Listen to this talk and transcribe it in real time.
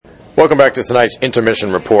Welcome back to tonight's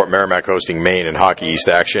Intermission Report. Merrimack hosting Maine in Hockey East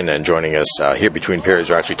action, and joining us here between periods,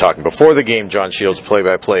 we're actually talking before the game, John Shields,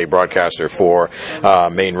 play-by-play broadcaster for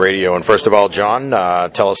Maine Radio. And first of all, John,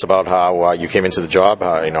 tell us about how you came into the job,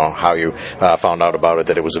 how you found out about it,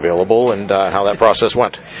 that it was available, and how that process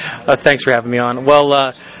went. Thanks for having me on.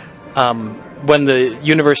 Well, when the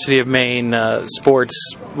University of Maine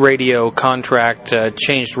sports radio contract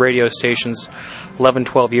changed radio stations 11,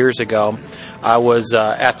 12 years ago, I was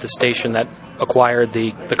at the station that acquired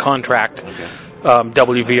the contract,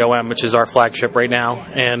 WVOM, which is our flagship right now.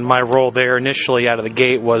 And my role there initially out of the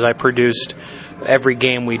gate was I produced every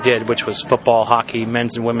game we did, which was football, hockey,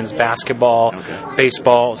 men's and women's basketball,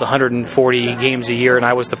 baseball. It was 140 games a year, and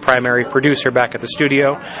I was the primary producer back at the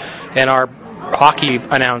studio. And our hockey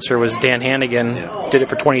announcer was Dan Hannigan, did it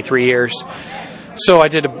for 23 years. So I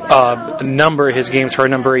did a number of his games for a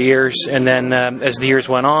number of years, and then as the years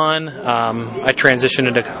went on, I transitioned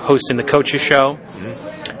into hosting the Coaches Show,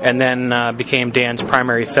 and then became Dan's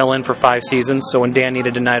primary fill-in for 5 seasons. So when Dan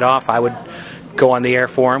needed a night off, I would go on the air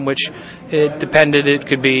for him, which it depended. It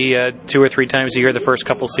could be 2 or 3 times a year the first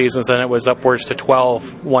couple seasons, then it was upwards to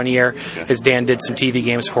 12 one year, as Dan did some TV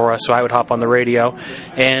games for us, so I would hop on the radio.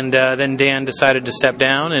 And then Dan decided to step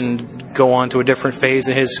down and go on to a different phase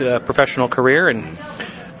in his professional career, and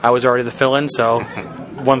I was already the fill-in, so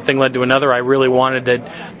one thing led to another. I really wanted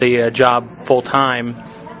the job full-time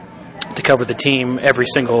to cover the team every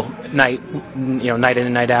single night, night in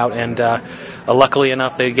and night out, and luckily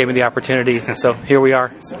enough, they gave me the opportunity, so here we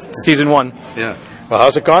are, season 1. Yeah. Well,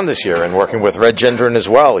 how's it gone this year? And working with Red Gendron as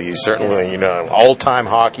well. He's certainly, all-time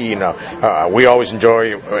hockey. We always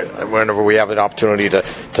enjoy whenever we have an opportunity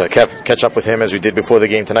to catch up with him, as we did before the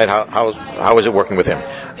game tonight. How is it working with him?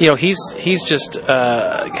 He's just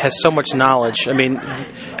has so much knowledge. I mean,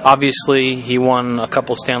 obviously, he won a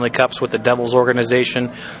couple Stanley Cups with the Devils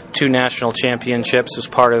organization, 2 national championships as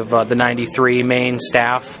part of the '93 Maine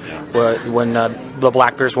staff when the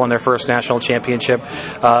Black Bears won their first national championship.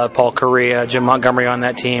 Paul Correa, Jim Montgomery on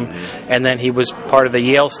that team, and then he was part of the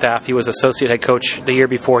Yale staff. He was associate head coach the year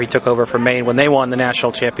before he took over for Maine when they won the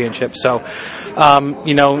national championship. So,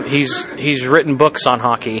 he's written books on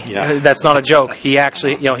hockey. Yeah. That's not a joke. He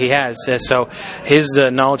actually, he has. So his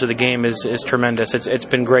knowledge of the game is tremendous. It's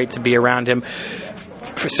been great to be around him.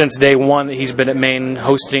 Since day one, he's been at Maine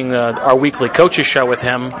hosting our weekly Coaches Show with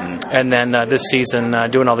him, and then this season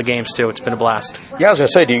doing all the games too. It's been a blast. Yeah, I was going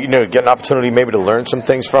to say, do you get an opportunity maybe to learn some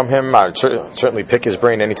things from him? I'd certainly pick his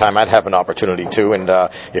brain anytime I'd have an opportunity to, and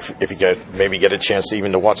if you could maybe get a chance to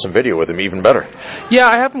watch some video with him, even better. Yeah,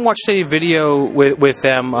 I haven't watched any video with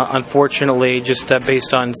them, unfortunately, just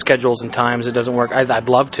based on schedules and times. It doesn't work. I'd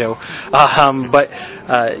love to, but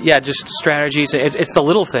just strategies. It's the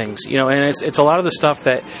little things, and it's a lot of the stuff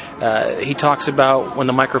that he talks about when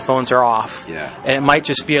the microphones are off. Yeah. And it might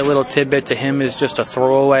just be a little tidbit to him, is just a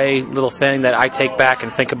throwaway little thing that I take back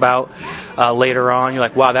and think about later on. You're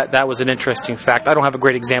like, wow, that was an interesting fact. I don't have a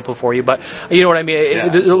great example for you, but you know what I mean? Yeah,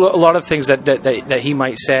 there's a lot of things that he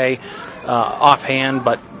might say offhand,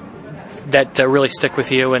 but that really stick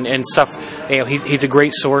with you, and stuff. He's a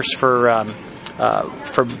great source for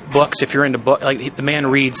books. If you're into books, the man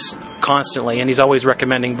reads constantly, and he's always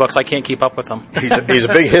recommending books. I can't keep up with him. He's a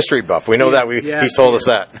big history buff. We know that. He's told us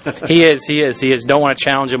that. He is. Don't want to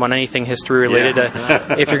challenge him on anything history related.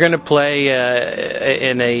 Yeah. If you're going to play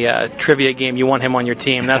in a trivia game, you want him on your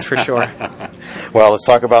team. That's for sure. Well, let's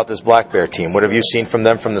talk about this Black Bear team. What have you seen from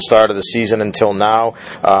them from the start of the season until now?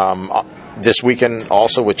 This weekend,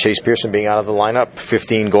 also with Chase Pearson being out of the lineup,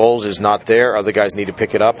 15 goals is not there. Other guys need to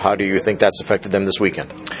pick it up. How do you think that's affected them this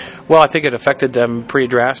weekend? Well, I think it affected them pretty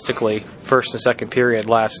drastically first and second period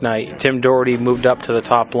last night. Tim Doherty moved up to the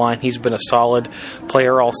top line. He's been a solid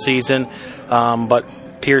player all season, but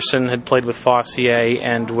Pearson had played with Fossier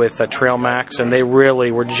and with Trail Max, and they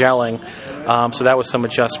really were gelling. So that was some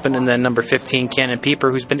adjustment. And then number 15, Cannon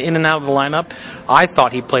Pieper, who's been in and out of the lineup. I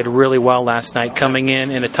thought he played really well last night, coming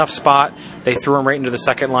in a tough spot. They threw him right into the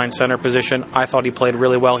second line center position. I thought he played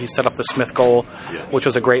really well. He set up the Smith goal, which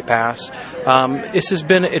was a great pass. It's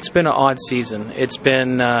been an odd season. It's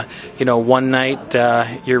been one night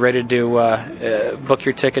you're ready to book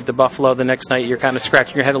your ticket to Buffalo. The next night you're kind of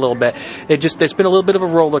scratching your head a little bit. It's been a little bit of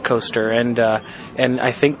a roller coaster, and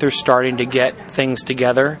I think they're starting to get things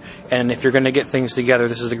together. And if you're going going to get things together,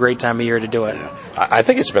 this is a great time of year to do it. I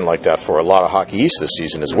think it's been like that for a lot of Hockey East this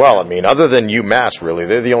season as well. I mean, other than UMass, really,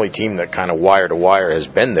 they're the only team that kind of wire to wire has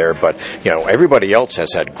been there. But everybody else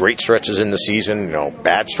has had great stretches in the season.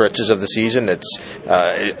 Bad stretches of the season.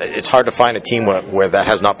 It's hard to find a team where that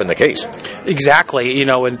has not been the case. Exactly.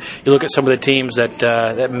 When you look at some of the teams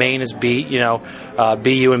that Maine has beat,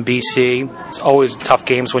 BU and BC. It's always tough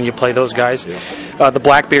games when you play those guys. The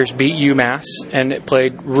Black Bears beat UMass and it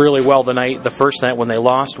played really well the first night when they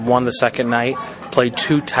lost, won the second night, played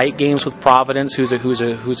 2 tight games with Providence, who's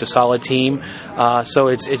a solid team. So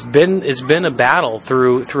it's been a battle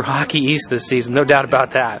through Hockey East this season, no doubt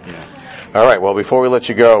about that. Yeah. All right, well, before we let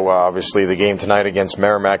you go, obviously the game tonight against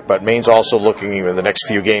Merrimack, but Maine's also looking in the next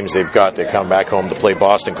few games they've got. They come back home to play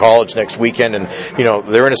Boston College next weekend, and,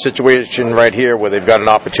 they're in a situation right here where they've got an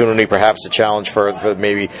opportunity perhaps to challenge for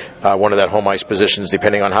maybe one of that home ice positions,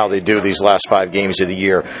 depending on how they do these last 5 games of the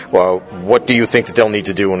year. Well, what do you think that they'll need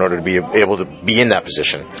to do in order to be able to be in that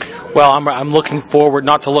position? Well, I'm looking forward,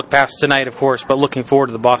 not to look past tonight, of course, but looking forward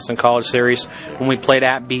to the Boston College series. When we played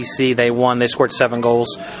at BC, they won. They scored 7 goals.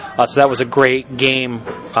 So that was a great game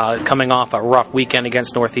coming off a rough weekend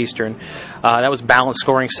against Northeastern. That was balanced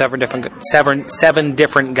scoring. Seven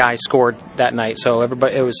different guys scored that night. So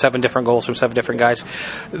it was 7 different goals from 7 different guys.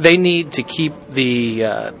 They need to keep the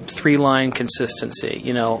 3-line consistency.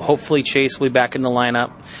 Hopefully Chase will be back in the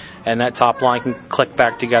lineup, and that top line can click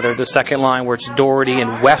back together. The second line, where it's Doherty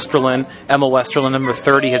and Westerlund, Emma Westerlund, number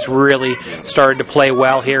 30, has really started to play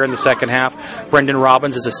well here in the second half. Brendan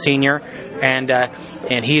Robbins is a senior, and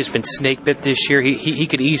he has been snake bit this year. He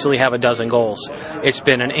could easily have 12 goals. It's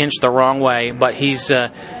been an inch the wrong way, but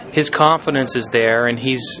his confidence is there, and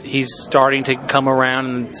he's starting to come around,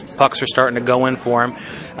 and pucks are starting to go in for him.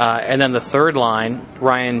 And then the third line,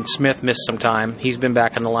 Ryan Smith missed some time. He's been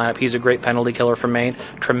back in the lineup. He's a great penalty killer for Maine.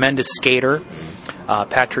 Tremendous skater.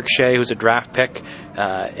 Patrick Shea, who's a draft pick,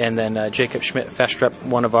 and then Jacob Schmidt-Festrup,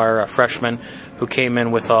 one of our freshmen, who came in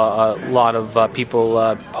with a lot of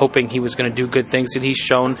people hoping he was going to do good things, and he's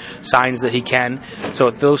shown signs that he can. So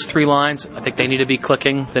with those 3 lines, I think they need to be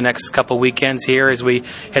clicking the next couple weekends here as we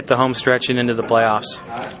hit the home stretch and into the playoffs.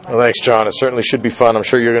 Well, thanks, John. It certainly should be fun. I'm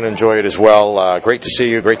sure you're going to enjoy it as well. Great to see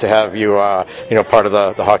you. Great to have you, part of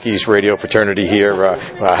the Hockey East radio fraternity here.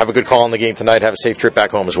 Have a good call on the game tonight. Have a safe trip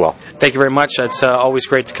back home as well. Thank you very much. It's always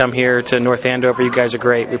great to come here to North Andover. You guys are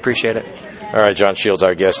great. We appreciate it. All right, John Shields,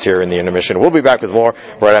 our guest here in the intermission. We'll be back with more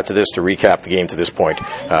right after this to recap the game to this point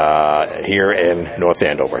here in North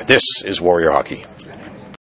Andover. This is Warrior Hockey.